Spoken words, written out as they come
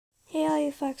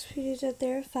Fox videos out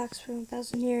there, Fox for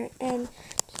 1000 here, and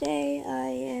today I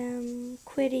am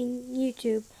quitting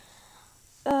YouTube.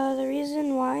 The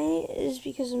reason why is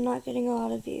because I'm not getting a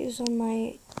lot of views on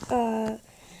my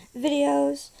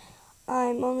videos.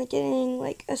 I'm only getting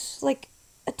like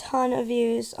a ton of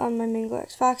views on my Mingo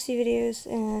X Foxy videos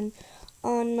and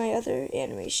on my other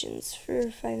animations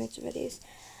for 5 minutes videos.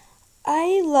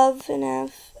 I love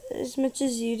FNAF as much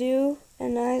as you do,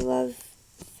 and I love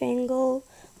Fangle,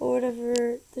 or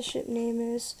whatever the ship name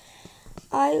is.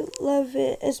 I love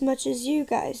it as much as you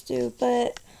guys do,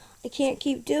 but I can't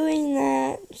keep doing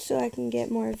that so I can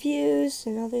get more views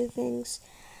and other things.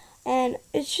 And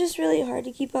it's just really hard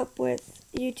to keep up with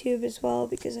YouTube as well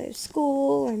because I have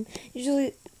school, and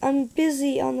I'm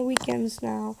busy on the weekends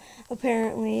now,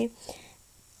 apparently.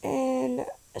 And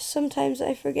sometimes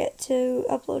I forget to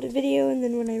upload a video, and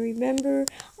then when I remember,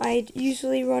 I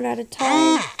usually run out of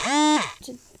time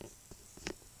to...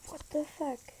 What the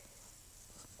fuck?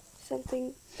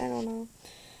 Something, I don't know.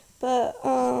 But,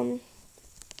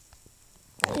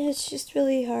 it's just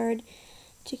really hard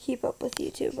to keep up with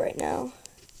YouTube right now.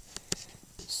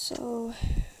 So,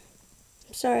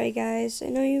 I'm sorry guys. I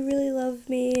know you really love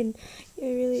me, and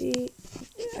you really...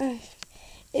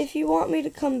 if you want me to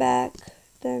come back,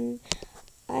 then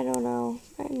I don't know.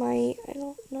 I might. I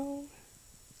don't know.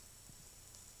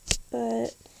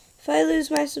 But if I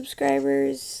lose my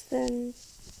subscribers, then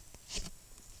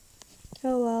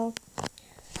oh well.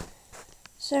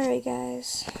 Sorry,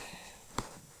 guys.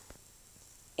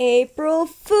 April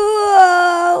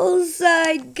Fools!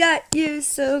 I got you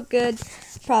so good.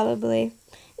 Probably.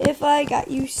 If I got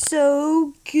you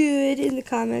so good in the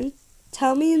comments,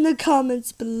 tell me in the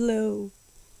comments below.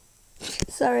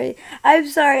 Sorry. I'm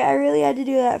sorry. I really had to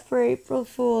do that for April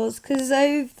Fools because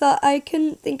I thought I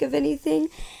couldn't think of anything,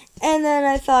 and then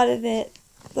I thought of it,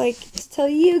 like, to tell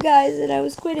you guys that I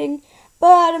was quitting,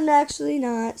 but I'm actually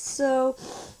not. So,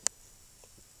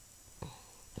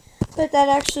 but that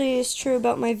actually is true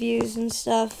about my views and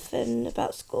stuff, and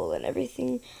about school and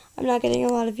everything. I'm not getting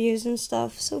a lot of views and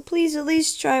stuff. So please at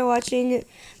least try watching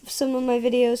some of my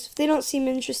videos. If they don't seem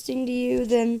interesting to you,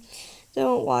 then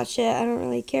don't watch it. I don't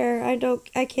really care.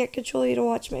 I can't control you to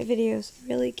watch my videos. I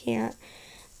really can't.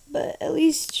 But at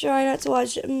least try not to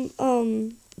watch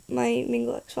my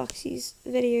Mingo X Foxy's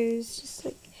videos just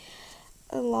like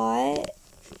a lot.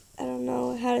 I don't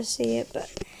know how to say it, but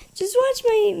just watch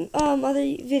my other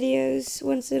videos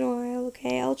once in a while,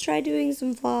 okay? I'll try doing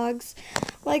some vlogs.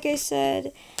 Like I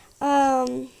said,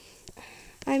 I'm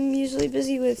usually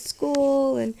busy with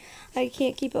school and I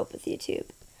can't keep up with YouTube.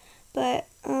 But,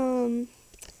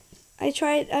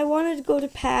 I wanted to go to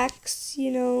PAX,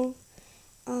 you know,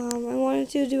 I wanted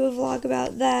to do a vlog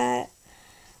about that,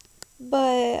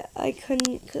 but I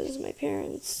couldn't because my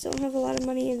parents don't have a lot of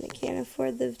money and they can't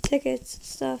afford the tickets and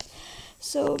stuff.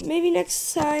 So maybe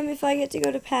next time if I get to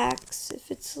go to PAX,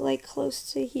 if it's like close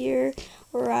to here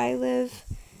where I live,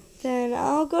 then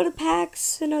I'll go to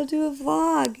PAX and I'll do a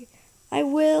vlog. I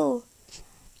will.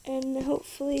 And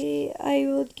hopefully I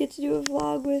will get to do a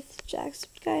vlog with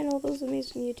Jacksepticeye and all those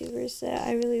amazing YouTubers that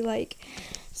I really like.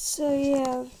 So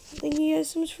yeah, thank you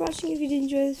guys so much for watching. If you did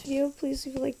enjoy this video, please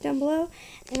leave a like down below.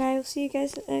 And I will see you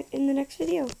guys in the next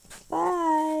video.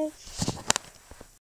 Bye!